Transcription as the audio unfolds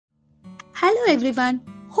Hello everyone,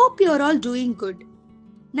 hope you are all doing good.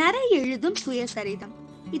 Narai Ezhuthum Suyasaritham.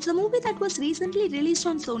 It's a movie that was recently released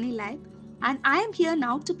on sonyliv and I am here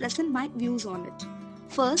now to present my views on it.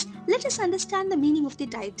 First, let us understand the meaning of the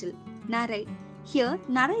title, Narai. Here,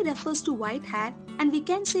 Narai refers to white hair and we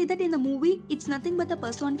can say that in the movie it's nothing but the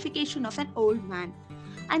personification of an old man.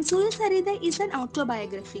 And Suyasaritham is an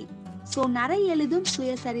autobiography. So Narai Ezhuthum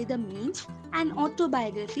Suyasaritham means an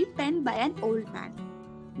autobiography penned by an old man.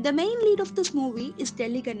 The main lead of this movie is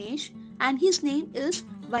Delhi Ganesh and his name is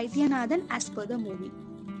Vaidyanathan as per the movie.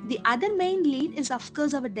 The other main lead is of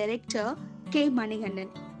course our director K. Manikandan.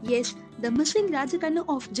 Yes, the missing Rajakannu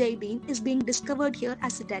of Jai Bhim is being discovered here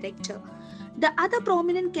as a director. The other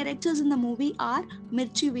prominent characters in the movie are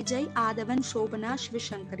Mirchi Vijay, Adavan, Shobana,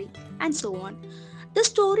 Shivashankari and so on. The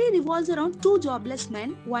story revolves around two jobless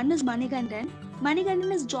men. One is Manikandan.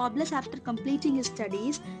 Manikandan is jobless after completing his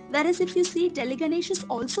studies, whereas if you see Delhi Ganesh is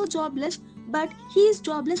also jobless, but he is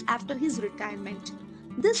jobless after his retirement.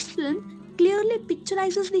 This film clearly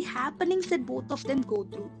picturizes the happenings that both of them go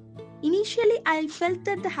through. Initially, I felt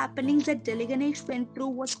that the happenings that Delhi Ganesh went through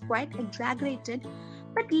was quite exaggerated,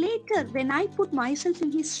 but later when I put myself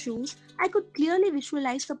in his shoes, I could clearly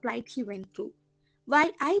visualize the plight he went through.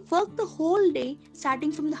 While I worked the whole day,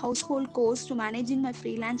 starting from the household chores to managing my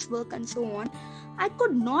freelance work and so on, I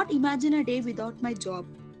could not imagine a day without my job.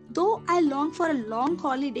 Though I long for a long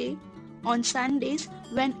holiday, on Sundays,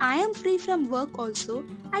 when I am free from work also,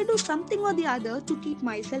 I do something or the other to keep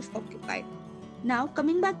myself occupied. Now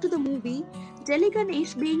coming back to the movie, Delhi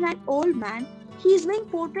Ganesh being an old man, he is being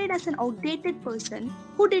portrayed as an outdated person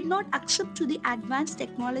who did not accept to the advanced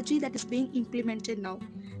technology that is being implemented now.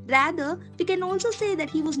 Rather, we can also say that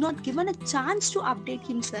he was not given a chance to update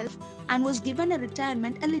himself and was given a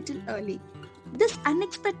retirement a little early. This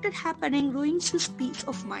unexpected happening ruins his peace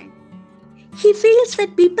of mind. He feels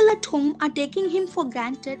that people at home are taking him for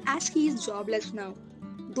granted as he is jobless now.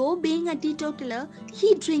 Though being a teetotaler,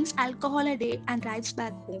 he drinks alcohol a day and drives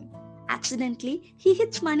back home. Accidentally, he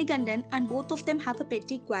hits Manikandan and both of them have a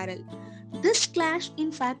petty quarrel. This clash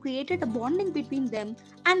in fact created a bonding between them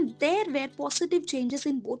and there were positive changes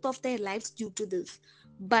in both of their lives due to this.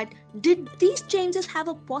 But did these changes have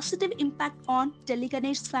a positive impact on Delhi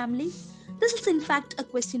Ganesh's family? This is in fact a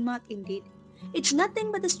question mark indeed. It's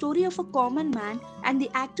nothing but the story of a common man and the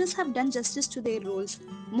actors have done justice to their roles.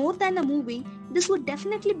 More than a movie, this would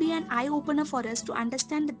definitely be an eye-opener for us to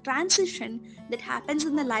understand the transition that happens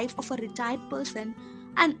in the life of a retired person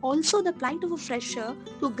and also the plight of a fresher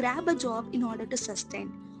to grab a job in order to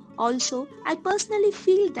sustain. Also, I personally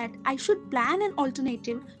feel that I should plan an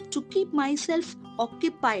alternative to keep myself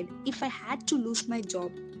occupied if I had to lose my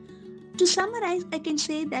job. To summarize, I can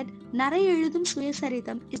say that Narai Ezhuthum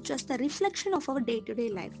Suyasaritham is just a reflection of our day-to-day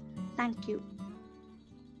life. Thank you.